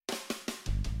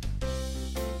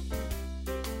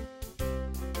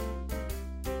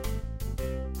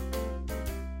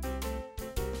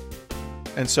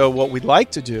And so what we'd like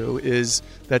to do is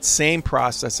that same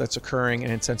process that's occurring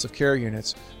in intensive care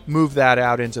units, move that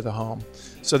out into the home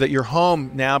so that your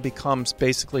home now becomes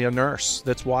basically a nurse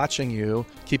that's watching you,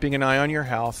 keeping an eye on your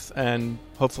health, and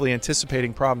hopefully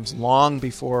anticipating problems long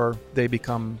before they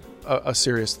become a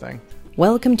serious thing.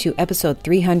 Welcome to episode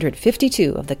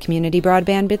 352 of the Community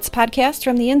Broadband Bits podcast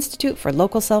from the Institute for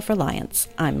Local Self-Reliance.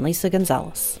 I'm Lisa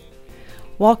Gonzalez.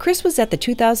 While Chris was at the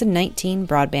 2019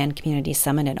 Broadband Community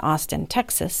Summit in Austin,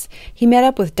 Texas, he met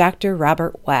up with Dr.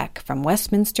 Robert Wack from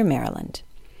Westminster, Maryland.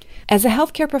 As a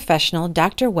healthcare professional,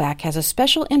 Dr. Wack has a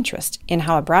special interest in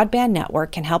how a broadband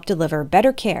network can help deliver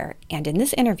better care, and in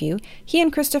this interview, he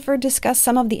and Christopher discuss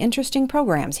some of the interesting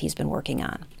programs he's been working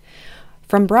on.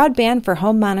 From broadband for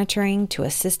home monitoring to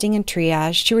assisting in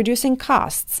triage to reducing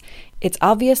costs, it's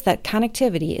obvious that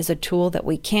connectivity is a tool that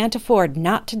we can't afford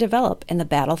not to develop in the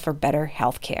battle for better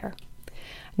health care.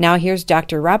 Now here's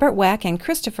Dr. Robert Wack and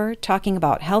Christopher talking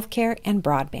about healthcare and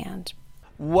broadband.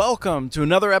 Welcome to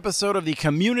another episode of the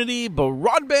Community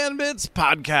Broadband Bits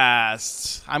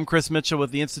podcast. I'm Chris Mitchell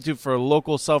with the Institute for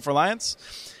Local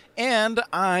Self-Reliance, and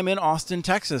I'm in Austin,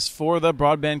 Texas for the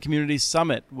Broadband Community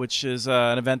Summit, which is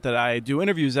an event that I do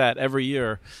interviews at every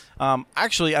year.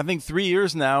 Actually, I think 3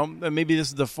 years now, maybe this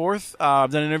is the fourth,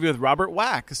 I've done an interview with Robert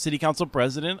Wack, City Council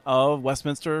President of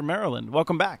Westminster, Maryland.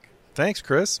 Welcome back. Thanks,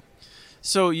 Chris.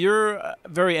 So you're a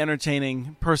very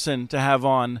entertaining person to have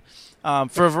on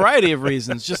for a variety of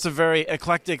reasons, just a very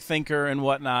eclectic thinker and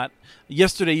whatnot.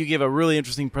 Yesterday, you gave a really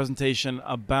interesting presentation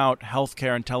about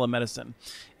healthcare and telemedicine.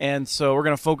 And so we're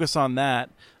going to focus on that.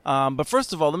 But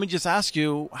first of all, let me just ask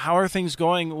you, how are things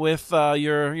going with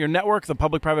your network, the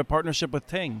public-private partnership with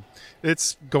Ting?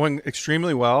 It's going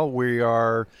extremely well. We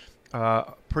are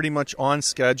pretty much on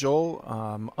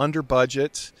schedule, under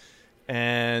budget,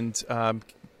 and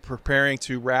preparing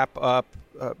to wrap up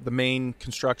the main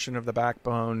construction of the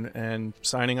backbone and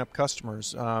signing up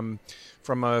customers.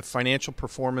 From a financial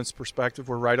performance perspective,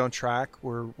 we're right on track.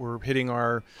 We're hitting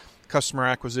our customer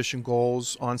acquisition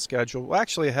goals on schedule, well,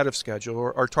 actually ahead of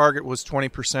schedule. Our target was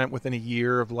 20% within a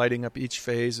year of lighting up each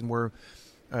phase, and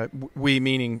we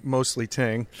meaning mostly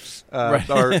Ting, right.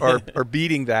 are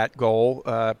beating that goal.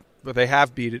 But they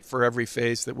have beat it for every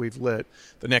phase that we've lit.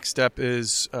 The next step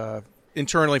is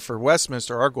internally for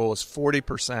Westminster, our goal is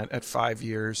 40% at 5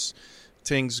 years.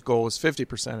 Ting's goal is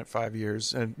 50% at 5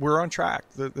 years, and we're on track.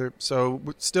 So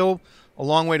still a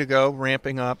long way to go,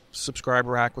 ramping up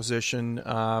subscriber acquisition.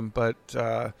 But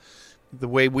the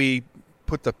way we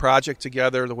put the project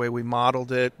together, the way we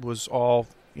modeled it, was all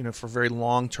for very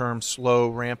long-term, slow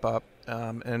ramp up,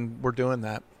 and we're doing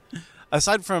that.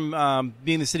 Aside from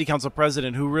being the city council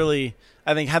president, who really,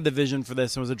 I think, had the vision for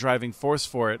this and was a driving force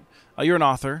for it, you're an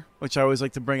author, which I always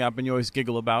like to bring up and you always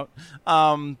giggle about.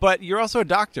 But you're also a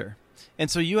doctor. And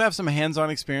so you have some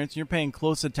hands-on experience and you're paying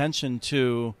close attention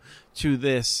to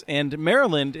this. And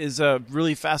Maryland is a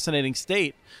really fascinating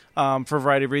state for a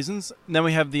variety of reasons. And then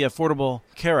we have the Affordable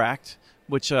Care Act,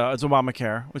 which is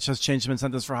Obamacare, which has changed some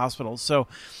incentives for hospitals. So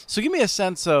give me a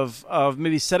sense of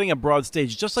maybe setting a broad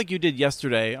stage, just like you did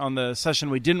yesterday on the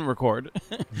session we didn't record.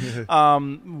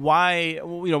 Why,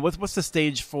 what's the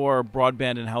stage for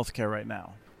broadband and healthcare right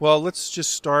now? Well, let's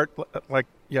just start like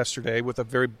yesterday with a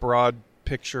very broad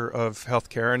picture of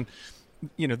healthcare. And,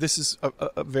 this is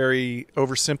a very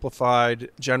oversimplified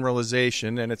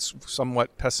generalization, and it's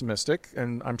somewhat pessimistic.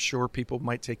 And I'm sure people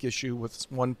might take issue with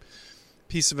one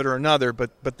piece of it or another, but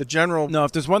the general... No,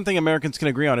 if there's one thing Americans can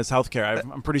agree on, it's healthcare.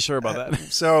 I'm pretty sure about that.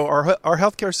 So our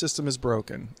healthcare system is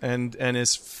broken and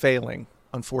is failing,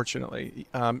 unfortunately,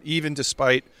 even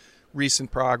despite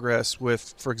recent progress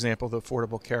with, for example, the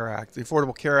Affordable Care Act. The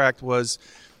Affordable Care Act was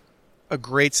a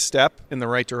great step in the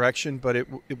right direction, but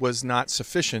it was not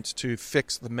sufficient to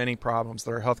fix the many problems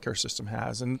that our healthcare system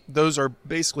has. And those are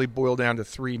basically boiled down to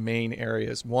three main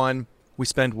areas. One, we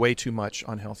spend way too much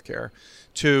on healthcare.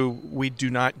 Two, we do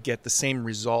not get the same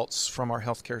results from our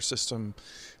healthcare system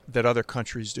that other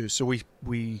countries do. So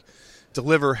we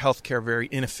deliver healthcare very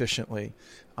inefficiently.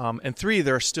 And three,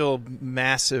 there are still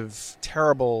massive,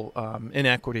 terrible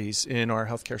inequities in our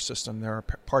healthcare system. There are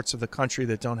parts of the country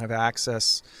that don't have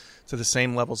access to the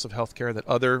same levels of healthcare that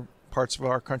other parts of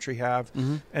our country have.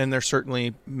 Mm-hmm. And there's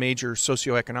certainly major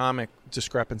socioeconomic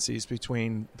discrepancies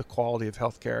between the quality of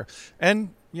healthcare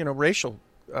and, racial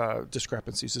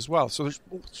discrepancies as well. So there's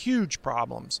huge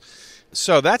problems.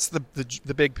 So that's the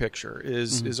big picture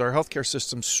is our healthcare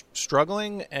system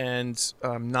struggling and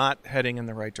not heading in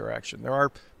the right direction. There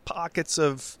are pockets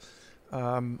of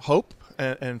hope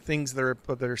and things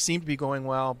that seem to be going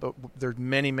well, but there are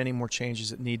many, many more changes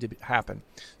that need to happen.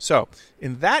 So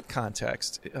in that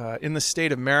context, in the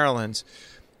state of Maryland,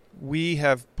 we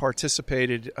have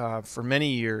participated for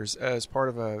many years as part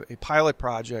of a pilot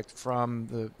project from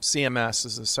the CMS,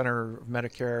 as the Center of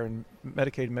Medicare and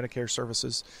Medicaid and Medicare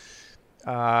Services,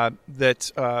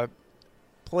 that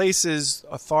places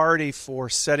authority for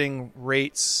setting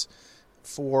rates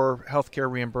for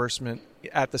healthcare reimbursement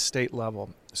at the state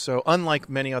level. So unlike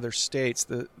many other states,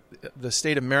 the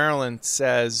state of Maryland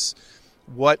says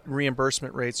what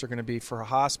reimbursement rates are going to be for a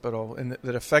hospital, and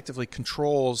that effectively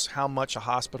controls how much a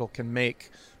hospital can make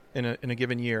in a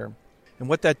given year. And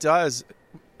what that does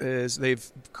is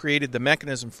they've created the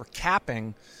mechanism for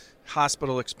capping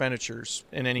hospital expenditures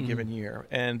in any given year.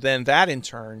 And then that in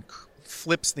turn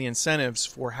flips the incentives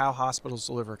for how hospitals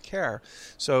deliver care.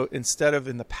 So instead of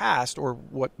in the past, or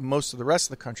what most of the rest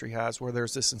of the country has, where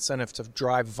there's this incentive to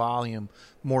drive volume,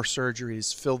 more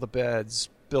surgeries, fill the beds,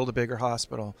 build a bigger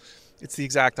hospital, it's the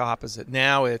exact opposite.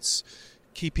 Now it's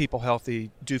keep people healthy,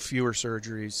 do fewer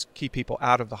surgeries, keep people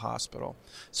out of the hospital.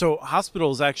 So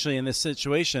hospitals actually in this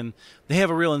situation, they have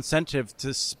a real incentive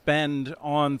to spend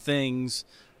on things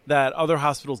that other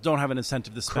hospitals don't have an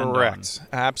incentive to spend on. Correct.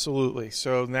 Absolutely.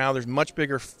 So now there's much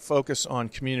bigger focus on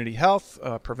community health,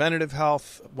 preventative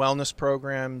health, wellness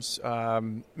programs,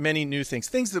 many new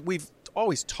things that we've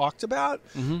always talked about,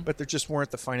 but there just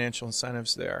weren't the financial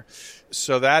incentives there.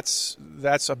 So that's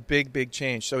a big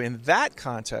change. So in that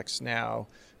context now,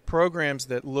 programs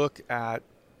that look at,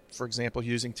 for example,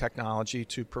 using technology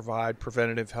to provide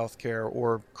preventative health care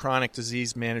or chronic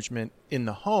disease management in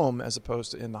the home as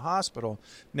opposed to in the hospital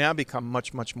now become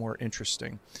much more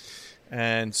interesting.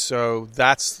 And so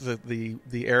that's the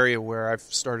area where I've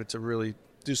started to really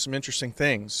do some interesting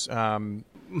things.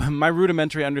 My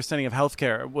rudimentary understanding of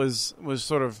healthcare was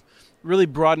sort of really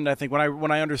broadened, I think,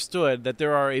 when I understood that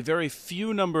there are a very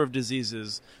few number of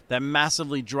diseases that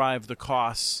massively drive the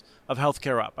costs of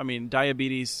healthcare up. I mean,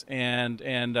 diabetes and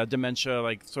dementia,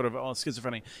 like sort of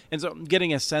schizophrenia. And so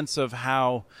getting a sense of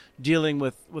how dealing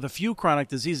with a few chronic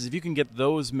diseases, if you can get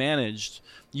those managed,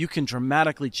 you can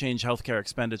dramatically change healthcare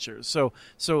expenditures. So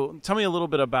tell me a little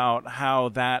bit about how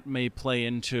that may play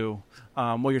into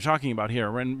what you're talking about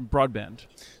here in broadband.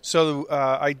 So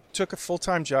I took a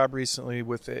full-time job recently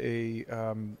with a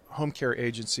home care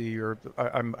agency, or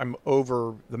I'm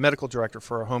over the medical director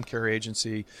for a home care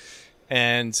agency,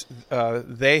 and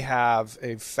they have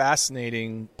a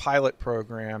fascinating pilot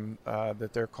program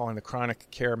that they're calling the Chronic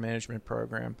Care Management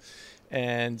Program,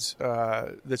 and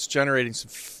that's generating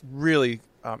some really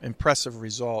impressive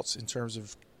results in terms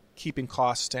of keeping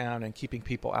costs down and keeping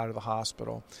people out of the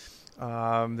hospital.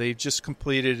 They've just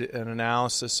completed an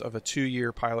analysis of a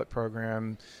 2-year pilot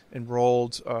program,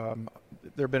 enrolled.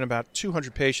 There have been about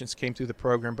 200 patients came through the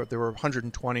program, but there were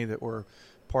 120 that were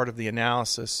part of the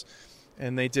analysis.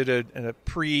 And they did a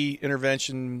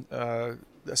pre-intervention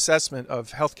assessment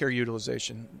of healthcare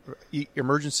utilization,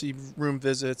 emergency room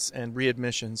visits and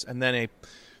readmissions, and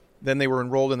then they were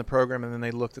enrolled in the program, and then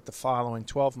they looked at the following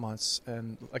 12 months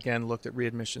and again looked at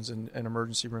readmissions and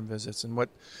emergency room visits. And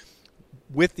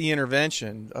with the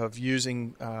intervention of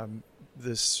using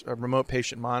this remote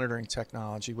patient monitoring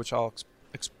technology, which I'll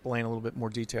explain a little bit more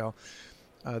detail,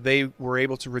 they were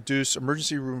able to reduce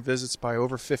emergency room visits by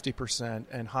over 50%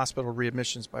 and hospital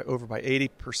readmissions by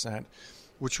 80%,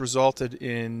 which resulted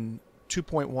in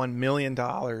 $2.1 million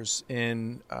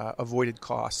in avoided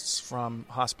costs from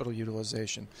hospital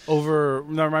utilization.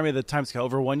 Remind me of the time scale,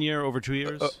 over 1 year, over 2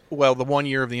 years? Well, the 1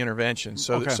 year of the intervention.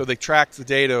 So they tracked the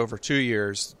data over 2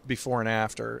 years before and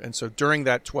after. And so during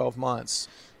that 12 months,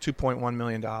 $2.1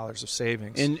 million of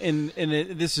savings. And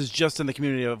this is just in the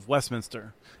community of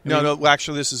Westminster? No,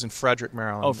 actually, this is in Frederick,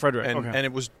 Maryland. Oh, Frederick, okay. And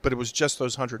it was just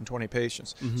those 120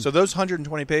 patients. Mm-hmm. So those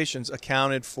 120 patients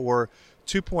accounted for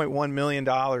 $2.1 million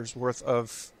worth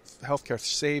of healthcare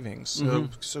savings.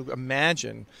 So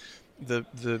imagine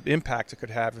the impact it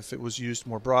could have if it was used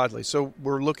more broadly. So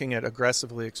we're looking at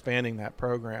aggressively expanding that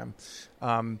program.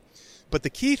 But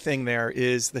the key thing there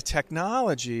is the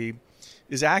technology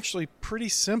is actually pretty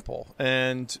simple,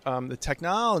 and the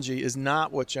technology is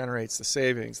not what generates the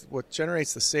savings. What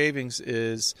generates the savings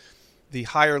is the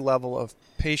higher level of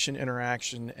patient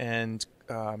interaction and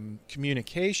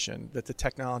communication that the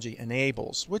technology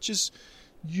enables, which is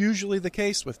usually the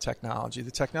case with technology.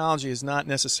 The technology is not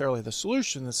necessarily the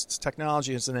solution. This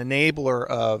technology is an enabler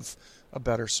of a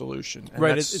better solution. And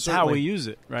right, it's how we use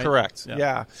it, right? Correct,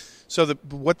 yeah. So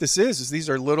what this is these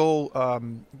are little,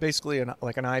 basically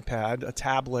like an iPad, a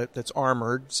tablet that's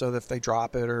armored, so that if they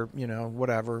drop it or,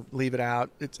 whatever, leave it out,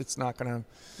 it's not going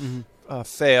to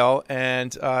fail.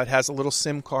 And it has a little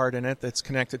SIM card in it that's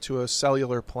connected to a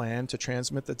cellular plan to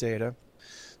transmit the data.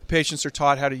 The patients are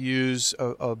taught how to use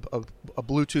a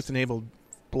Bluetooth-enabled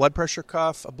blood pressure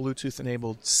cuff, a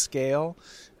Bluetooth-enabled scale,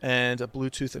 and a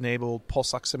Bluetooth-enabled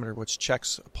pulse oximeter, which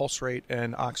checks pulse rate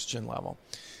and oxygen level.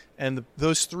 And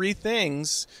those three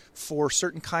things for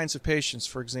certain kinds of patients,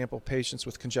 for example, patients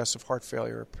with congestive heart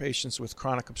failure, patients with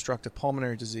chronic obstructive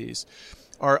pulmonary disease,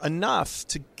 are enough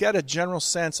to get a general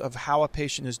sense of how a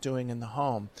patient is doing in the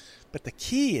home. But the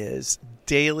key is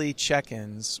daily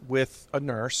check-ins with a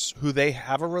nurse who they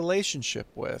have a relationship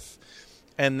with,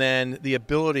 and then the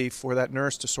ability for that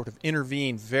nurse to sort of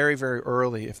intervene very, very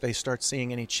early if they start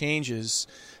seeing any changes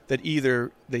that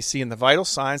either they see in the vital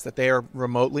signs that they are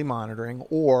remotely monitoring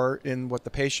or in what the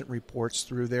patient reports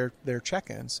through their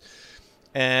check-ins.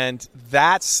 And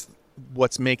that's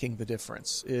what's making the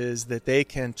difference, is that they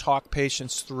can talk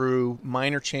patients through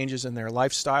minor changes in their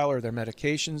lifestyle or their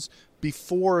medications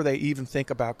before they even think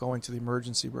about going to the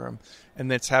emergency room.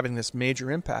 And that's having this major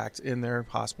impact in their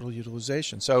hospital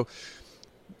utilization. So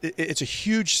it's a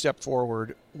huge step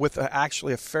forward with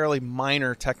actually a fairly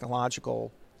minor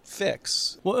technological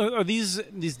fix. Well, are these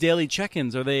daily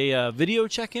check-ins, are they video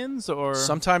check-ins? Or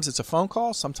sometimes it's a phone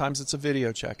call, sometimes it's a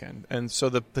video check-in. And so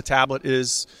the tablet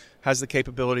has the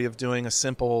capability of doing a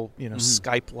simple,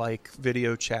 Skype-like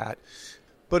video chat.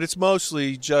 But it's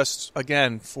mostly just,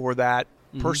 again, for that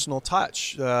personal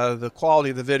touch. The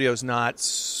quality of the video is not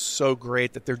so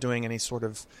great that they're doing any sort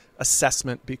of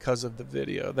assessment because of the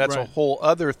video. That's a whole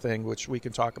other thing, which we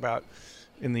can talk about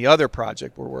in the other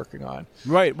project we're working on.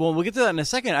 Right. Well, we'll get to that in a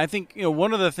second. I think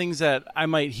one of the things that I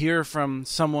might hear from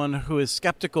someone who is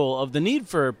skeptical of the need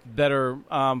for better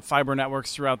fiber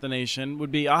networks throughout the nation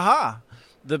would be,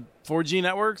 the 4G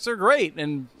networks are great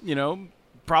and,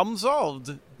 problem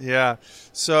solved. Yeah.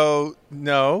 So,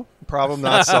 no, problem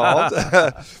not solved.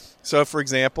 So, for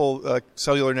example,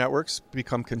 cellular networks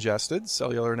become congested.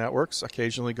 Cellular networks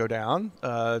occasionally go down.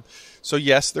 So,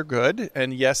 yes, they're good.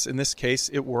 And, yes, in this case,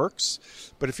 it works.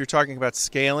 But if you're talking about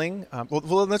scaling,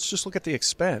 well, let's just look at the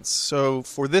expense. So,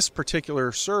 for this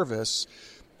particular service,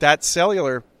 that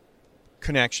cellular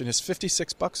connection is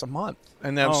 $56 a month.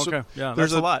 And that's, okay. Yeah,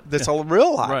 that's a lot. That's a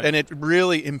real lot. Right. And it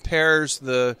really impairs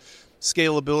the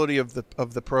scalability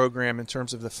of the program in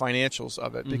terms of the financials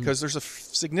of it, because there's a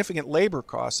significant labor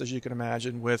cost, as you can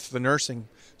imagine, with the nursing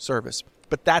service.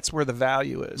 But that's where the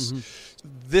value is.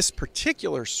 This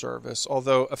particular service,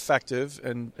 although effective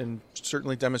and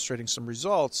certainly demonstrating some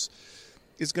results,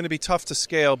 is going to be tough to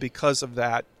scale because of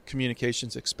that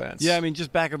communications expense. Yeah, I mean,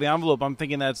 just back of the envelope, I'm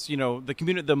thinking that's,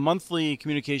 the monthly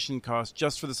communication cost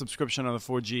just for the subscription on the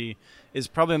 4G is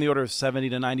probably on the order of $70,000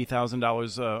 to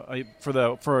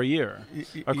 $90,000 for a year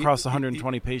across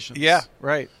 120 patients. Yeah,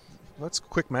 right. That's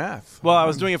quick math. Well, I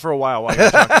was doing it for a while you were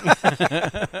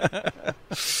talking.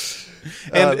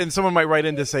 And someone might write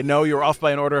in to say, no, you're off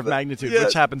by an order of magnitude,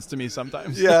 which happens to me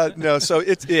sometimes. So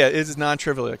it is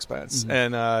non-trivial expense.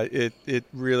 And it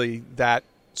really,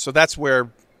 so that's where,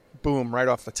 boom, right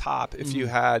off the top, if you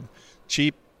had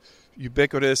cheap,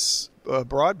 ubiquitous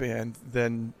broadband,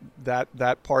 then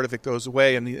that part of it goes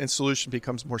away and the solution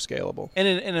becomes more scalable. And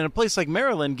in a place like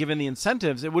Maryland, given the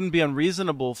incentives, it wouldn't be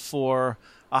unreasonable for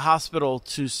a hospital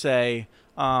to say,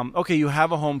 okay, you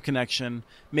have a home connection.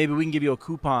 Maybe we can give you a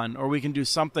coupon, or we can do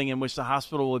something in which the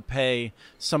hospital would pay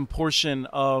some portion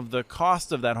of the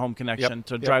cost of that home connection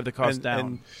to drive the cost down.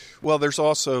 And, well, there's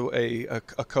also a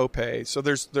copay. So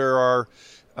there are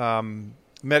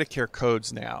Medicare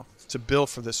codes now to bill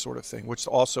for this sort of thing, which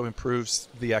also improves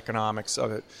the economics of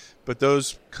it. But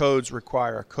those codes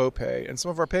require a copay, and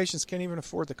some of our patients can't even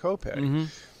afford the copay.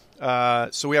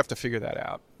 So we have to figure that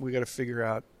out. We got to figure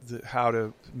out how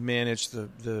to manage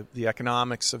the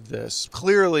economics of this.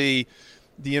 Clearly,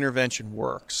 the intervention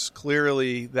works.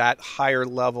 Clearly, that higher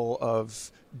level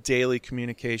of daily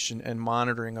communication and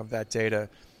monitoring of that data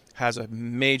has a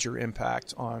major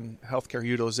impact on healthcare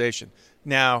utilization.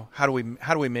 Now, how do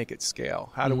we make it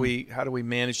scale? How do we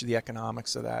manage the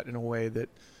economics of that in a way that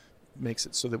makes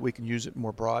it so that we can use it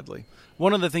more broadly?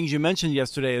 One of the things you mentioned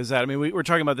yesterday is that, we're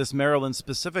talking about this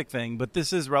Maryland-specific thing, but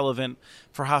this is relevant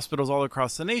for hospitals all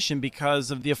across the nation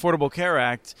because of the Affordable Care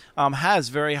Act has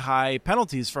very high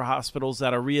penalties for hospitals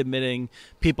that are readmitting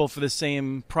people for the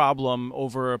same problem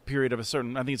over a period of I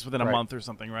think it's within a month or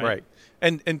something, right? Right.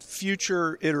 And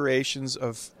future iterations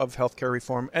of healthcare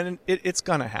reform, and it's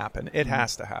going to happen. It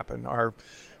has to happen.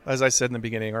 As I said in the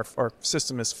beginning, our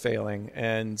system is failing,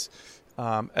 and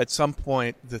at some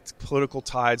point, the political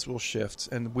tides will shift,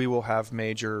 and we will have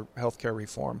major healthcare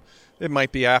reform. It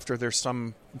might be after there's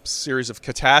some series of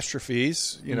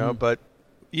catastrophes, but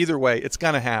either way, it's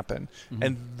going to happen.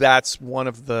 And that's one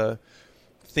of the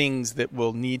things that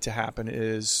will need to happen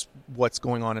is what's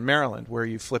going on in Maryland, where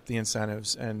you flip the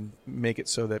incentives and make it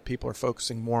so that people are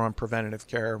focusing more on preventative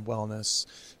care, wellness,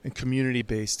 and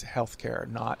community-based health care,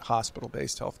 not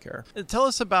hospital-based health care. Tell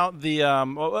us about the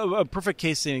a perfect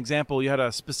case example. You had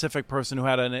a specific person who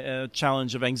had a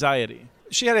challenge of anxiety.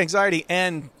 She had anxiety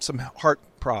and some heart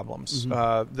problems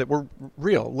that were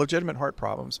real, legitimate heart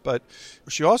problems. But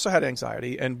she also had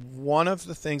anxiety, and one of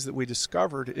the things that we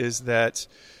discovered is that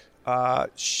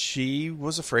she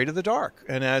was afraid of the dark.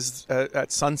 And as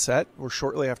at sunset, or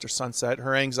shortly after sunset,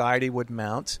 her anxiety would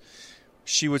mount.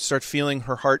 She would start feeling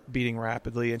her heart beating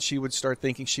rapidly, and she would start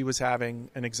thinking she was having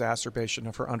an exacerbation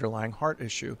of her underlying heart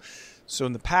issue. So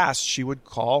in the past, she would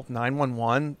call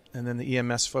 911, and then the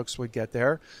EMS folks would get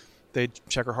there. They'd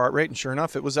check her heart rate, and sure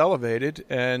enough, it was elevated,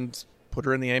 and put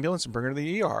her in the ambulance and bring her to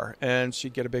the ER. And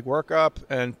she'd get a big workup,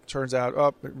 and turns out,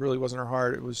 it really wasn't her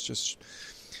heart. It was just...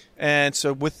 And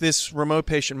so with this remote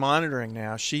patient monitoring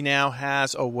now, she now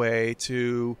has a way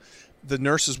to... The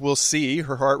nurses will see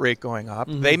her heart rate going up.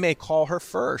 They may call her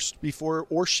first before,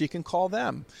 or she can call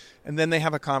them. And then they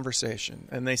have a conversation,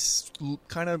 and they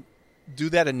kind of do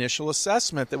that initial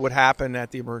assessment that would happen at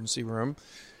the emergency room,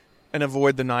 and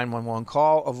avoid the 911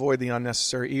 call, avoid the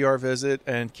unnecessary ER visit,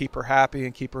 and keep her happy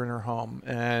and keep her in her home.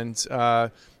 And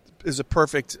is a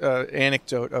perfect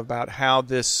anecdote about how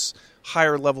this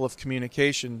higher level of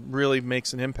communication really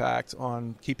makes an impact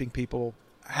on keeping people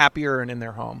happier and in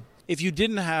their home. If you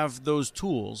didn't have those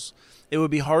tools, it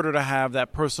would be harder to have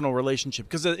that personal relationship,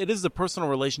 because it is the personal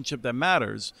relationship that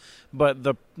matters. But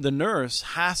the nurse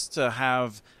has to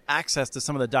have access to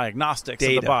some of the diagnostics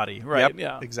Data. of the body, right? Yep,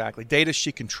 yeah, exactly. Data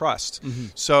she can trust.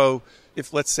 So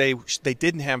if, let's say, they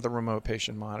didn't have the remote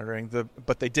patient monitoring,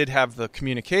 but they did have the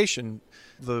communication,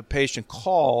 the patient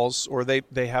calls or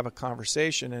they have a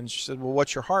conversation, and she said, well,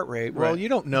 what's your heart rate? Right. Well, you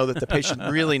don't know that the patient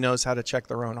really knows how to check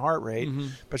their own heart rate,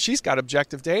 but she's got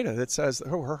objective data that says,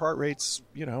 her heart rate's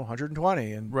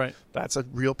 120, and right. That's a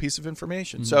real piece of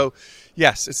information. So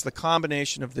yes, it's the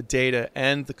combination of the data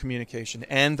and the communication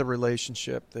and the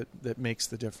relationship that makes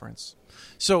the difference.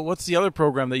 So what's the other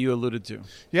program that you alluded to?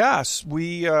 Yes,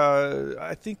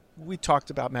 I think we talked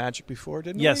about Magic before,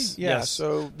 didn't we? Yes.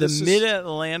 So the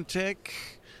Mid-Atlantic.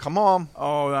 Come on.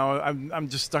 Oh, no, I'm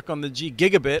just stuck on the G.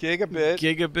 Gigabit.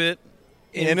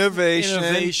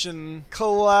 Innovation.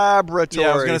 Collaboratory.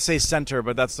 Yeah, I was going to say center,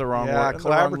 but that's the wrong word. Yeah,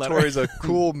 collaboratory is a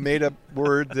cool made-up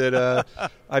word that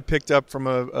I picked up from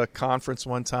a conference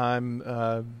one time.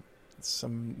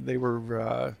 They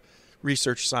were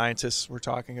research scientists were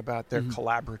talking about their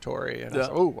collaboratory, and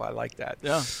I was I like that.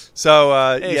 Yeah.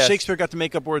 So if Shakespeare got to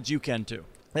make up words, you can too.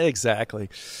 Exactly.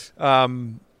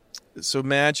 So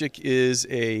Magic is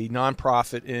a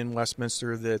nonprofit in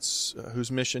Westminster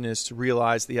whose mission is to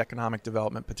realize the economic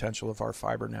development potential of our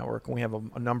fiber network. And we have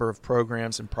a number of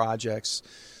programs and projects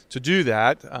to do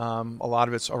that. A lot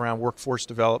of it's around workforce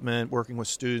development, working with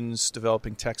students,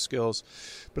 developing tech skills.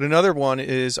 But another one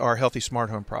is our Healthy Smart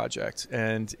Home project.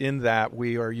 And in that,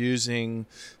 we are using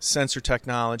sensor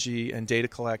technology and data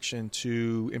collection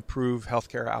to improve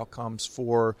healthcare outcomes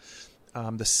for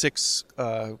the 6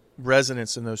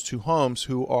 residents in those 2 homes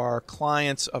who are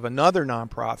clients of another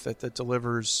nonprofit that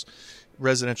delivers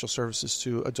residential services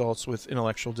to adults with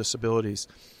intellectual disabilities.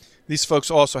 These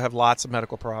folks also have lots of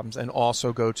medical problems and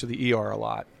also go to the ER a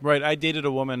lot. Right. I dated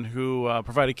a woman who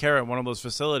provided care at one of those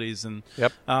facilities, and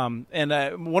one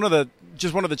of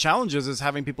the challenges is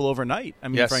having people overnight. I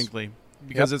mean, frankly.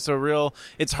 Because it's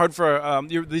hard for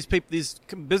these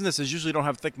businesses usually don't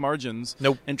have thick margins.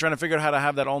 Nope. And trying to figure out how to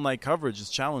have that all-night coverage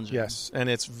is challenging. Yes, and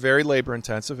it's very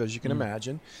labor-intensive, as you can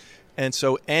imagine. And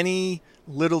so any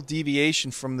little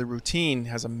deviation from the routine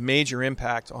has a major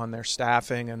impact on their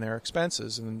staffing and their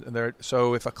expenses.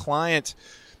 So if a client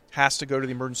has to go to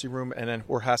the emergency room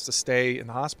or has to stay in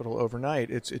the hospital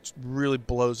overnight, it really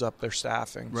blows up their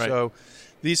staffing. Right. So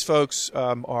these folks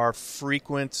are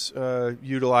frequent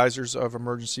utilizers of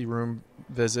emergency room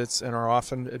visits and are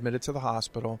often admitted to the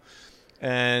hospital.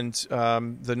 And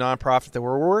the nonprofit that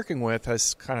we're working with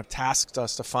has kind of tasked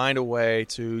us to find a way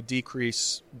to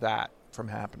decrease that from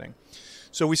happening.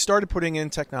 So we started putting in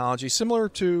technology similar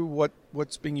to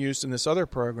what's being used in this other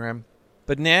program.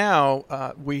 But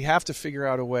now we have to figure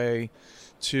out a way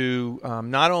to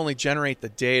not only generate the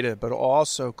data, but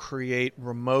also create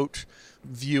remote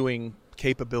viewing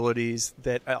capabilities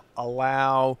that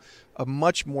allow a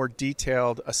much more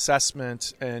detailed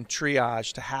assessment and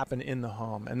triage to happen in the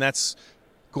home. And that's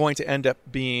going to end up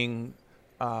being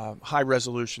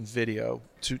high-resolution video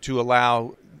to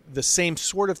allow the same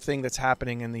sort of thing that's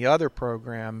happening in the other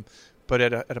program, but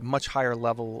at a much higher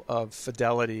level of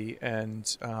fidelity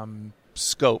and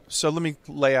scope. So let me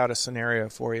lay out a scenario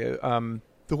for you.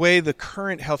 The way the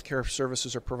current healthcare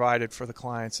services are provided for the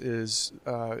clients is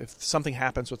if something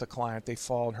happens with a client, they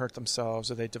fall and hurt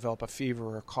themselves, or they develop a fever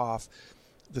or a cough,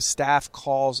 the staff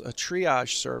calls a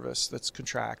triage service that's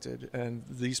contracted, and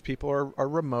these people are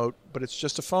remote, but it's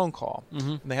just a phone call,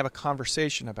 and they have a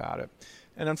conversation about it.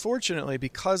 And unfortunately,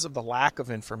 because of the lack of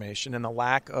information and the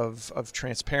lack of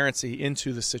transparency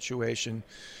into the situation,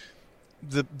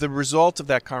 the result of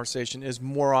that conversation is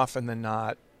more often than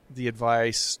not the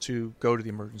advice to go to the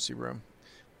emergency room,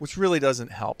 which really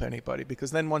doesn't help anybody,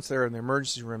 because then once they're in the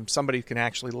emergency room, somebody can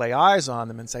actually lay eyes on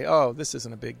them and say, oh, this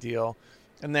isn't a big deal.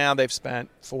 And now they've spent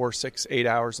 4, 6, 8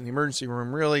 hours in the emergency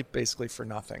room, really basically for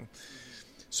nothing.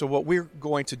 So what we're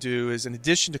going to do is, in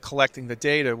addition to collecting the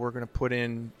data, we're going to put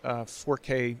in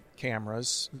 4K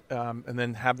cameras and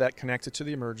then have that connected to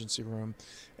the emergency room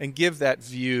and give that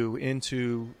view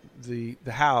into the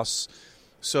house,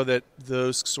 so that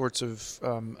those sorts of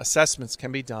assessments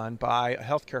can be done by a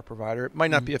healthcare provider. It might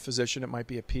not be a physician, it might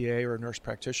be a PA or a nurse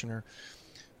practitioner,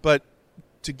 but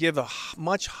to give a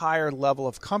much higher level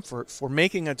of comfort for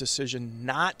making a decision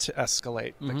not to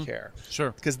escalate the care.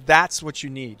 Sure. Because that's what you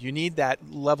need. You need that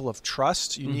level of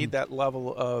trust. You need that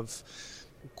level of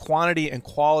quantity and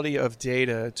quality of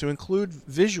data, to include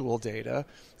visual data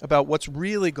about what's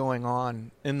really going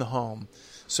on in the home,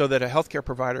 so that a healthcare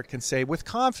provider can say with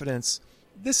confidence,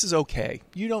 this is okay.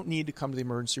 You don't need to come to the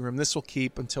emergency room. This will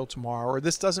keep until tomorrow, or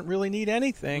this doesn't really need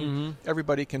anything.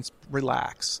 Everybody can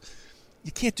relax.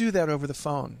 You can't do that over the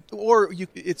phone. Or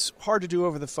it's hard to do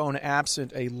over the phone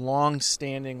absent a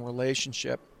long-standing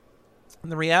relationship.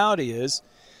 And the reality is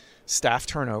staff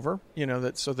turnover,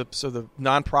 so the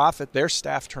nonprofit, their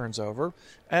staff turns over,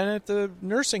 and at the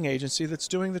nursing agency that's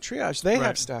doing the triage, they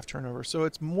have staff turnover. So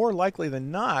it's more likely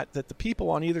than not that the people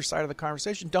on either side of the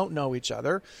conversation don't know each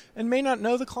other and may not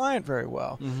know the client very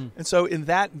well. And so in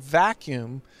that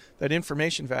vacuum, that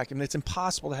information vacuum, it's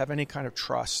impossible to have any kind of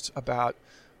trust about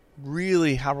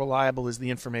really how reliable is the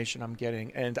information I'm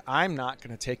getting. And I'm not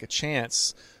going to take a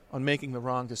chance on making the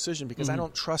wrong decision because I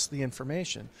don't trust the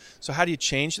information. So how do you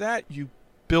change that? You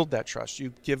build that trust.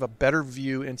 You give a better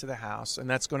view into the house, and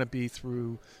that's going to be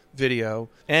through video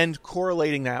and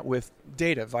correlating that with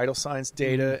data, vital signs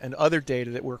data, and other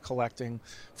data that we're collecting,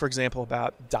 for example,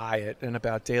 about diet and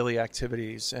about daily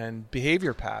activities and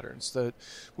behavior patterns. That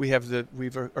we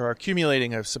are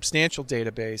accumulating a substantial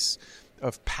database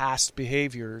of past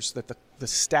behaviors that the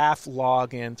staff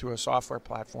log in through a software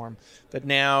platform, that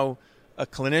now a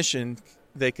clinician,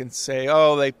 they can say,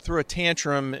 oh, they threw a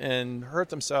tantrum and hurt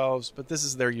themselves, but this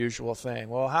is their usual thing.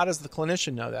 Well, how does the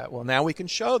clinician know that? Well, now we can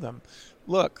show them,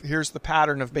 look, here's the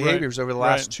pattern of behaviors over the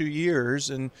last 2 years.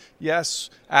 And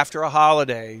yes, after a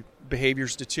holiday,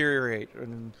 behaviors deteriorate,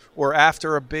 or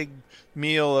after a big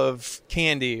meal of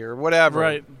candy or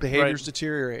whatever, behaviors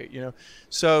deteriorate.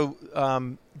 So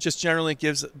just generally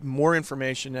gives more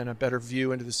information and a better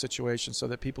view into the situation, so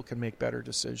that people can make better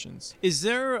decisions. Is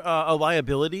there a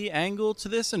liability angle to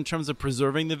this in terms of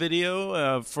preserving the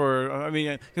video?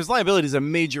 Because liability is a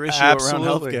major issue around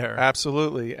healthcare.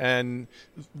 Absolutely, and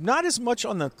not as much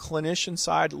on the clinician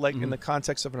side, like in the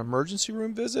context of an emergency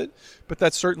room visit, but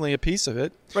that's certainly a piece of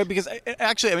it. Right, because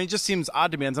actually, it just seems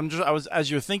odd to me. And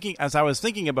as I was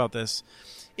thinking about this,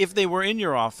 if they were in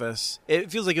your office, it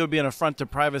feels like it would be an affront to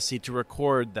privacy to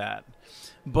record that.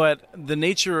 But the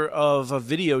nature of a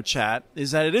video chat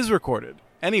is that it is recorded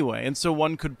anyway, and so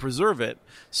one could preserve it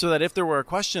so that if there were a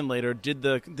question later, did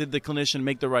the clinician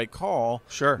make the right call?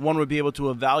 Sure. One would be able to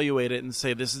evaluate it and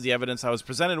say, this is the evidence I was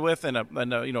presented with, and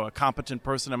a competent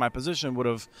person in my position would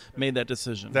have made that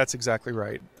decision. That's exactly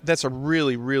right. That's a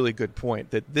really, really good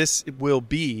point, that this will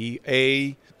be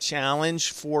a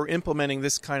challenge for implementing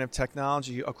this kind of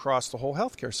technology across the whole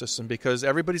healthcare system, because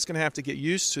everybody's going to have to get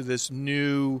used to this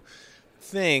new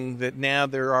thing, that now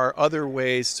there are other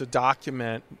ways to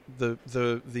document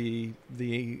the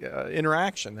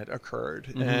interaction that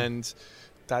occurred, and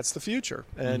that's the future.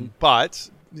 And but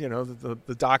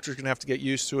the doctor's going to have to get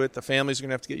used to it, the family's going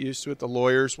to have to get used to it, the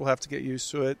lawyers will have to get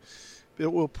used to it.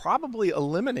 It will probably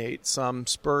eliminate some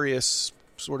spurious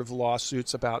sort of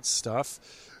lawsuits about stuff,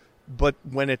 but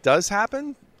when it does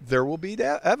happen, there will be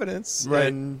evidence,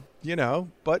 and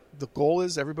but the goal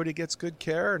is everybody gets good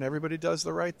care and everybody does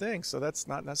the right thing. So that's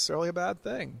not necessarily a bad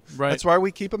thing. Right. That's why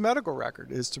we keep a medical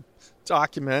record, is to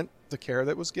document the care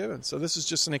that was given. So this is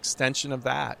just an extension of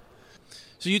that.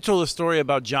 So you told a story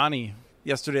about Johnny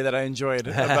yesterday that I enjoyed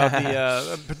about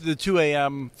the 2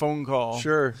 a.m. phone call.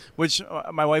 Sure. Which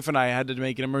my wife and I had to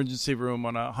make an emergency room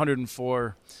on a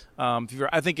 104 fever.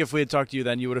 I think if we had talked to you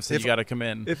then, you would have said you got to come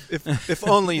in. If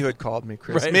only you had called me,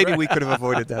 Chris. Right, Maybe right. we could have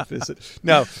avoided that visit.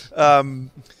 No.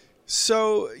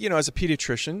 So, as a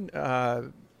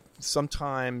pediatrician,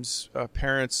 sometimes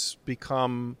parents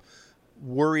become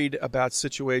worried about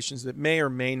situations that may or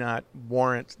may not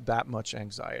warrant that much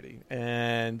anxiety.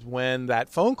 And when that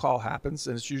phone call happens,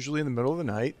 and it's usually in the middle of the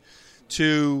night,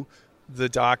 to the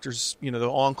doctor's, the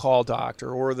on-call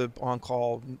doctor or the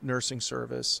on-call nursing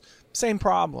service, same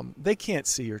problem. They can't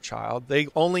see your child. They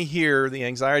only hear the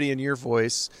anxiety in your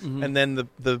voice, and then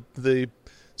the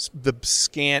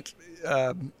scant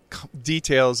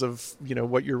details of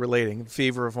what you're relating,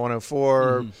 fever of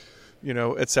 104,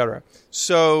 et cetera.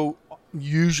 So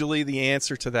usually the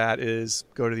answer to that is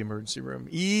go to the emergency room,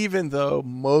 even though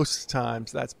most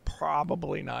times that's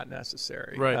probably not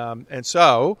necessary. Right. And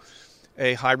so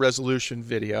a high resolution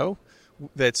video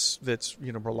that's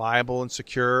reliable and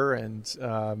secure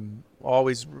and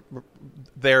always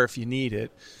there if you need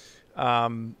it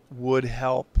would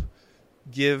help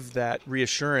give that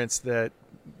reassurance that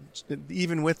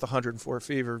even with the 104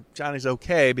 fever, Johnny's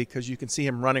okay, because you can see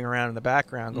him running around in the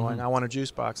background going, I want a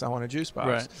juice box, I want a juice box.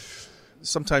 Right.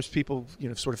 Sometimes people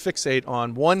sort of fixate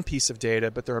on one piece of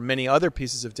data, but there are many other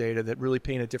pieces of data that really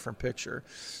paint a different picture.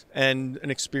 And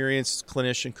an experienced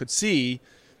clinician could see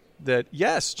that,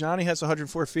 yes, Johnny has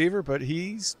 104 fever, but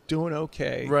he's doing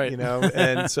okay. Right.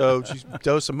 And so just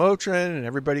dose of Motrin and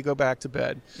everybody go back to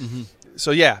bed. So,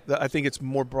 yeah, I think it's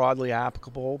more broadly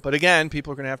applicable. But, again,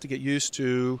 people are going to have to get used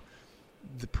to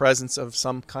the presence of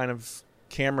some kind of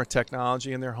camera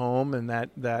technology in their home and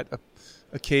that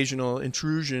occasional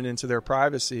intrusion into their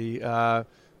privacy. But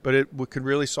it could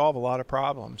really solve a lot of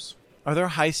problems. Are there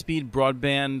high-speed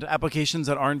broadband applications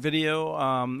that aren't video?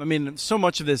 So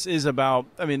much of this is about,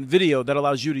 video that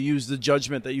allows you to use the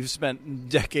judgment that you've spent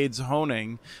decades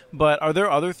honing. But are there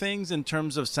other things in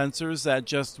terms of sensors that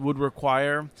just would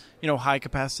require, high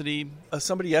capacity?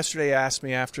 Somebody yesterday asked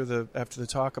me after the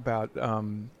talk about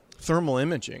thermal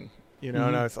imaging. And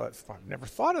I thought, I've never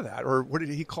thought of that. Or what did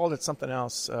he call it? Something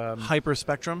else.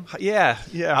 Hyperspectrum? Yeah,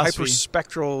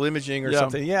 hyperspectral imaging or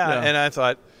something. Yeah, and I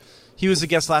thought, he was a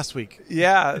guest last week.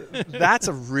 Yeah, that's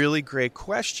a really great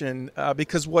question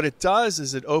because what it does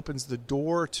is it opens the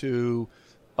door to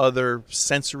other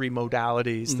sensory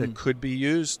modalities that could be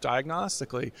used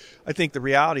diagnostically. I think the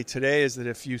reality today is that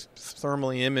if you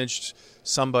thermally imaged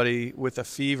somebody with a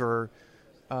fever,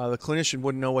 the clinician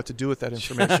wouldn't know what to do with that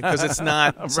information because it's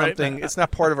not something. It's not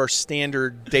part of our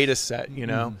standard data set.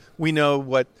 We know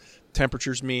what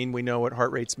temperatures mean. We know what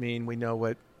heart rates mean. We know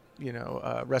what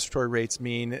respiratory rates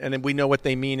mean, and then we know what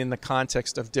they mean in the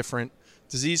context of different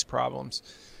disease problems.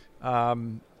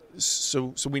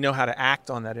 So we know how to act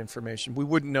on that information. We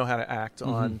wouldn't know how to act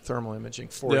on thermal imaging,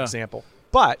 for example.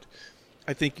 But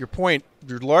I think your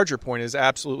larger point is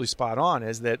absolutely spot on,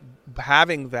 is that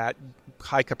having that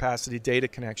high-capacity data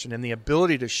connection and the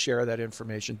ability to share that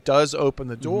information does open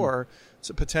the door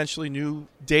to potentially new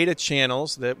data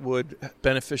channels that would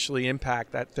beneficially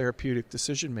impact that therapeutic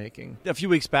decision-making. A few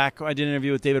weeks back, I did an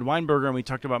interview with David Weinberger, and we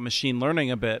talked about machine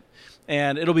learning a bit.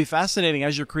 And it'll be fascinating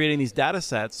as you're creating these data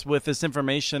sets with this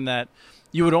information that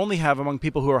you would only have among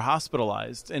people who are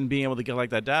hospitalized and being able to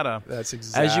collect that data. That's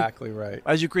exactly right.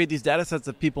 As you create these data sets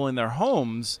of people in their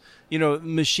homes,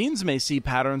 machines may see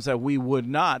patterns that we would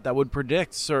not, that would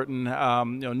predict certain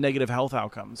negative health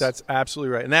outcomes. That's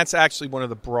absolutely right. And that's actually one of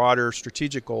the broader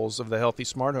strategic goals of the Healthy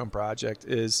Smart Home Project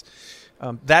is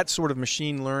that sort of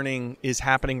machine learning is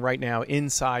happening right now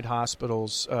inside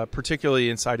hospitals, particularly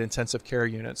inside intensive care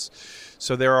units.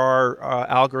 So there are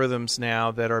algorithms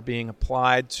now that are being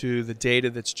applied to the data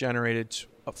that's generated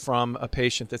from a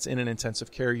patient that's in an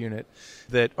intensive care unit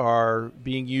that are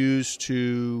being used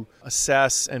to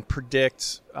assess and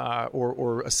predict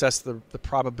or assess the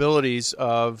probabilities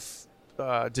of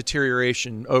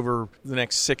deterioration over the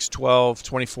next 6, 12,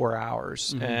 24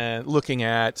 hours and looking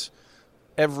at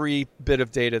every bit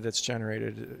of data that's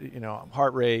generated,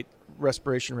 heart rate,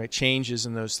 respiration rate, changes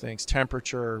in those things,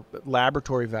 temperature,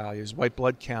 laboratory values, white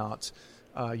blood count,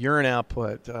 urine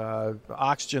output,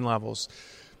 oxygen levels,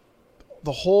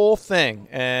 the whole thing,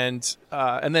 and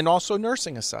then also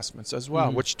nursing assessments as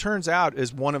well, which turns out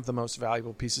is one of the most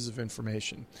valuable pieces of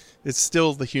information. It's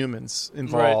still the humans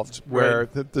involved, where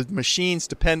the machines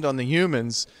depend on the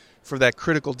humans for that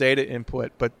critical data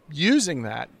input, but using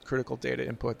that critical data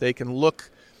input, they can look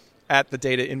at the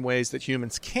data in ways that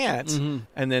humans can't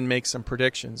and then make some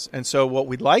predictions. And so what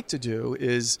we'd like to do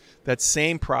is that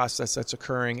same process that's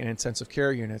occurring in intensive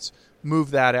care units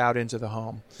move that out into the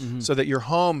home so that your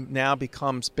home now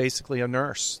becomes basically a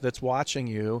nurse that's watching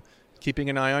you, keeping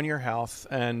an eye on your health,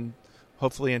 and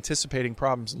hopefully anticipating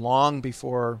problems long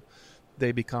before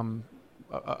they become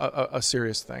a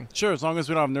serious thing. Sure, as long as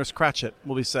we don't have Nurse Cratchit,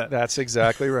 we'll be set. That's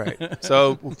exactly right.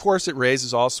 So, of course, it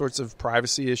raises all sorts of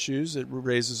privacy issues. It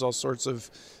raises all sorts of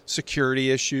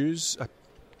security issues,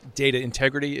 data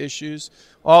integrity issues,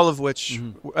 all of which,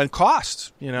 and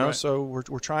cost, Right. So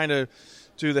we're trying to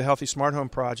do the Healthy Smart Home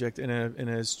project in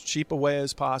as cheap a way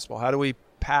as possible. How do we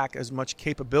pack as much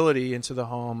capability into the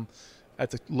home at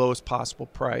the lowest possible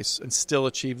price and still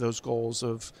achieve those goals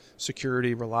of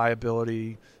security,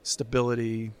 reliability,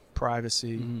 stability,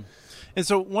 privacy? And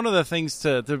so one of the things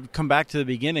to come back to the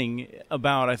beginning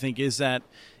about, I think, is that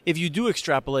if you do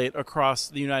extrapolate across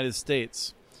the United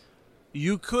States,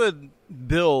 you could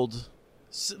build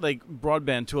like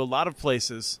broadband to a lot of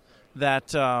places that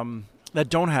that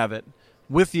don't have it,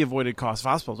 with the avoided cost of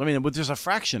hospitals. I mean, with just a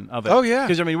fraction of it. Oh, yeah.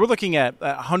 Because, we're looking at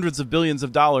hundreds of billions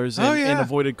of dollars in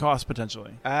avoided costs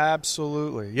potentially.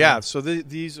 Absolutely. Yeah. So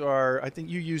these are, I think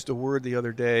you used a word the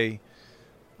other day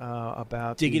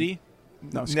about... Diggity?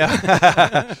 No.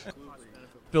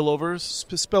 Spillovers?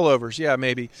 Spillovers, yeah,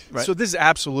 maybe. Right. So this is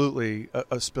absolutely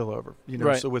a spillover.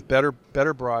 Right. So with better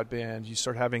broadband, you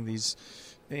start having these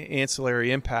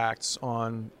ancillary impacts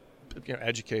on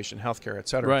education, healthcare, et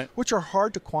cetera, right. which are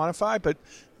hard to quantify, but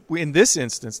in this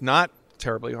instance, not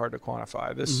terribly hard to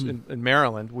quantify. This in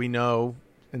Maryland, we know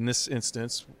in this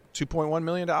instance, $2.1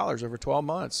 million over 12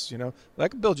 months.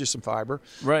 That could build you some fiber.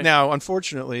 Right. Now,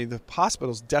 unfortunately, the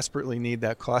hospitals desperately need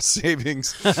that cost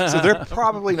savings, so they're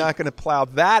probably not going to plow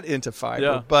that into fiber.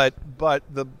 Yeah. But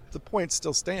the point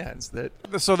still stands that.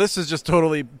 So this is just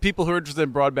totally, people who are interested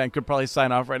in broadband could probably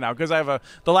sign off right now, because I have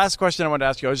the last question I wanted to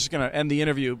ask you. I was just going to end the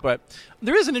interview, but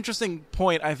there is an interesting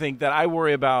point, I think, that I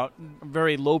worry about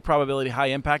very low probability, high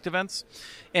impact events.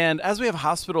 And as we have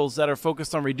hospitals that are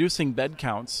focused on reducing bed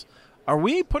counts, are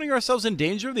we putting ourselves in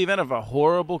danger of the event of a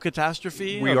horrible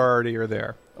catastrophe? We already are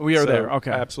there. We are there. Okay.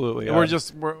 Absolutely. We're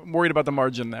worried about the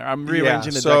margin there. I'm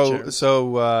rearranging the deck chairs.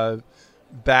 So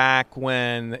back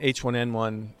when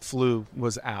H1N1 flu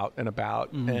was out and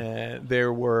about,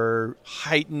 there were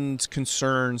heightened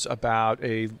concerns about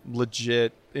a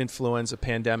legit influenza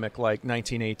pandemic like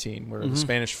 1918, where the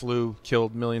Spanish flu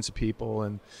killed millions of people.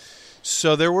 And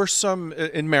so there were some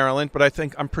in Maryland, but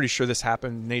I'm pretty sure this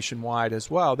happened nationwide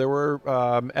as well. There were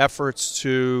efforts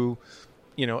to,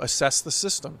 assess the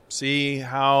system, see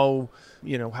how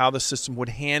the system would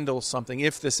handle something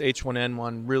if this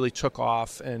H1N1 really took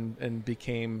off and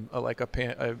became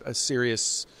a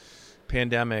serious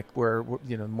pandemic where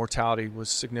mortality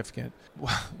was significant.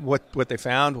 What they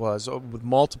found was, with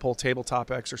multiple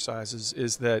tabletop exercises,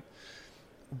 is that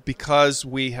because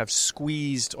we have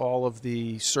squeezed all of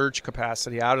the surge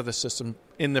capacity out of the system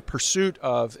in the pursuit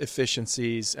of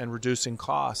efficiencies and reducing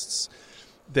costs,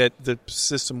 that the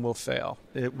system will fail.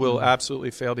 It will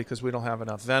absolutely fail because we don't have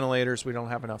enough ventilators, we don't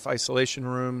have enough isolation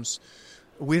rooms,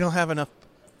 we don't have enough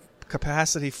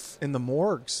capacity in the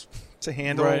morgues to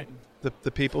handle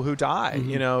the people who die.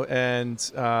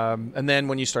 And then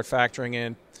when you start factoring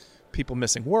in people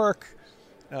missing work,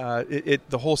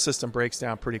 the whole system breaks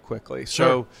down pretty quickly.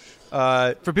 Sure.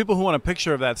 So, for people who want a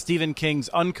picture of that, Stephen King's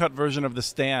uncut version of The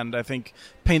Stand, I think,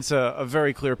 paints a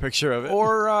very clear picture of it.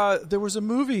 Or there was a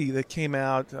movie that came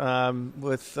out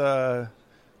with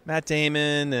Matt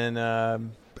Damon,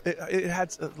 and it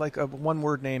had like a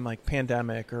one-word name, like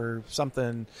Pandemic or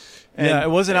something. And, it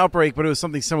was an outbreak, but it was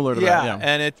something similar to that. Yeah,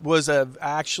 and it was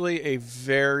actually a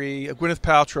very Gwyneth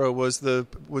Paltrow was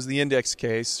the index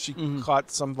case. She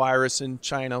caught some virus in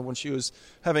China when she was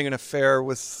having an affair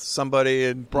with somebody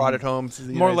and brought it home to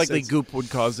the More United likely States. Goop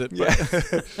would cause it.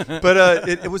 But, but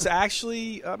it was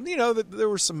actually there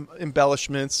were some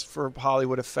embellishments for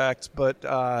Hollywood effect, but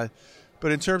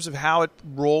in terms of how it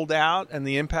rolled out and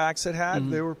the impacts it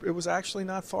had, it was actually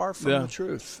not far from the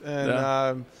truth.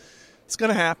 And it's going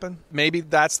to happen. Maybe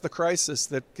that's the crisis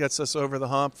that gets us over the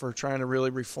hump for trying to really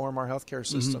reform our healthcare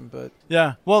system. But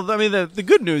well, I mean, the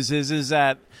good news is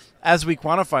that as we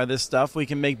quantify this stuff, we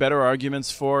can make better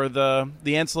arguments for the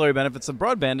ancillary benefits of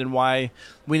broadband and why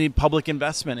we need public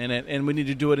investment in it, and we need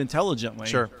to do it intelligently.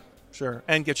 Sure.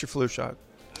 And get your flu shot.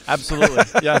 Absolutely.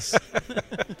 Yes.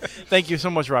 Thank you so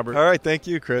much, Robert. All right. Thank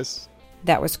you, Chris.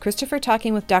 That was Christopher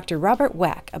talking with Dr. Robert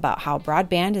Weck about how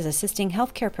broadband is assisting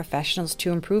healthcare professionals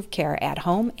to improve care at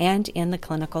home and in the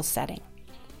clinical setting.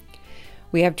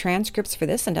 We have transcripts for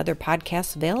this and other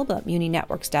podcasts available at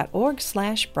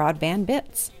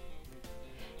muninetworks.org/broadbandbits.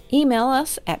 Email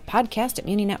us at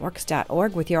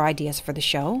podcast@muninetworks.org with your ideas for the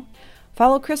show.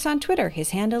 Follow Chris on Twitter.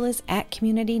 His handle is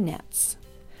 @CommunityNets.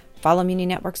 Follow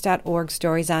MuniNetworks.org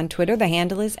stories on Twitter. The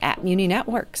handle is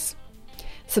 @MuniNetworks.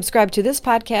 Subscribe to this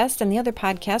podcast and the other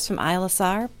podcasts from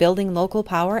ILSR, Building Local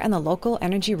Power, and the Local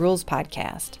Energy Rules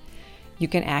podcast. You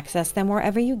can access them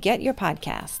wherever you get your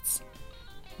podcasts.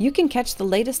 You can catch the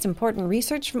latest important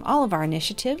research from all of our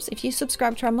initiatives if you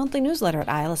subscribe to our monthly newsletter at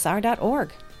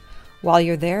ilsr.org. While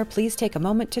you're there, please take a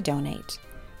moment to donate.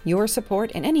 Your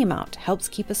support in any amount helps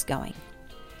keep us going.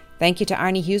 Thank you to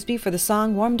Arnie Huseby for the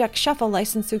song Warm Duck Shuffle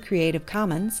licensed through Creative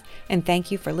Commons, and thank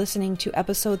you for listening to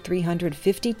episode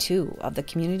 352 of the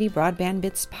Community Broadband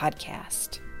Bits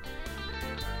podcast.